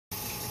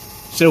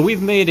So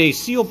we've made a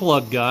seal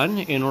plug gun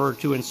in order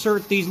to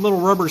insert these little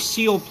rubber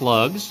seal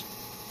plugs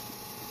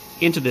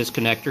into this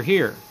connector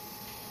here.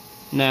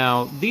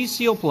 Now, these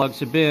seal plugs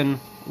have been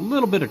a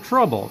little bit of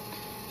trouble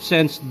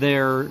since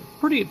they're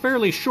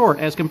fairly short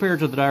as compared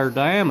to their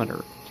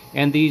diameter.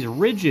 And these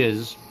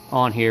ridges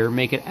on here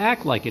make it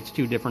act like it's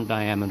two different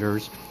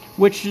diameters,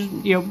 which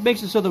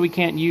makes it so that we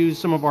can't use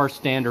some of our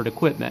standard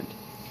equipment.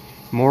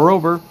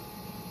 Moreover,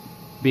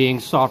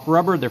 being soft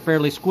rubber, they're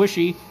fairly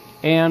squishy,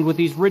 and with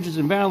these ridges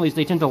and valleys,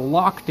 they tend to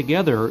lock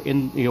together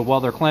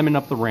while they're climbing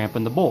up the ramp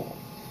in the bowl.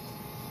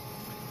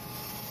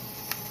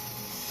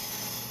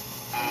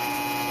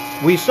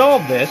 We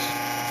solved this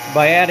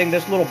by adding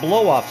this little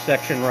blow-off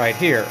section right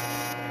here.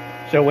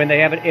 So when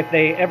if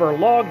they ever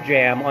log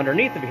jam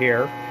underneath of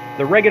here,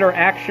 the regular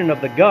action of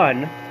the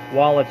gun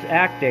while it's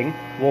acting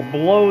will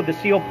blow the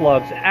seal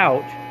plugs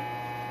out,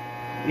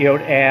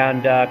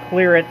 and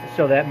clear it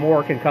so that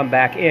more can come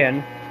back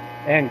in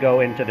and go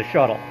into the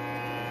shuttle.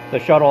 The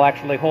shuttle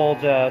actually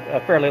holds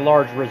a fairly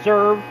large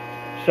reserve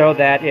so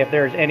that if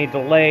there's any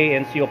delay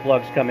in seal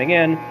plugs coming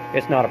in,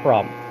 it's not a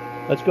problem.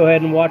 Let's go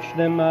ahead and watch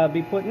them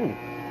be put in.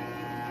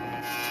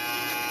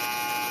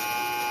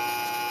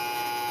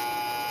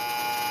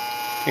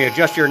 You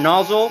adjust your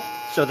nozzle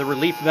so the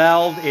relief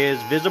valve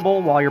is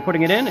visible while you're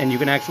putting it in, and you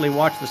can actually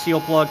watch the seal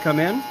plug come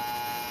in.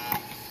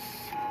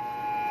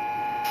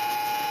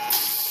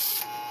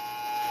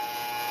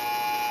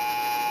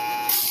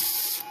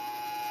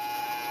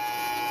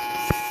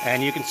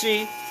 And you can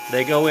see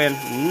they go in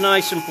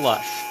nice and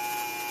flush.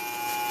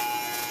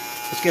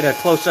 Let's get a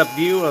close-up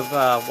view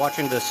of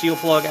watching the seal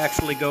plug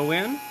actually go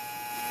in.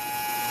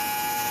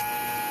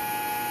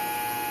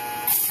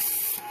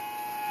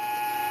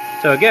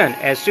 So again,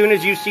 as soon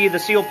as you see the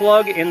seal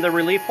plug in the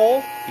relief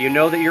hole, you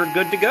know that you're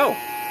good to go.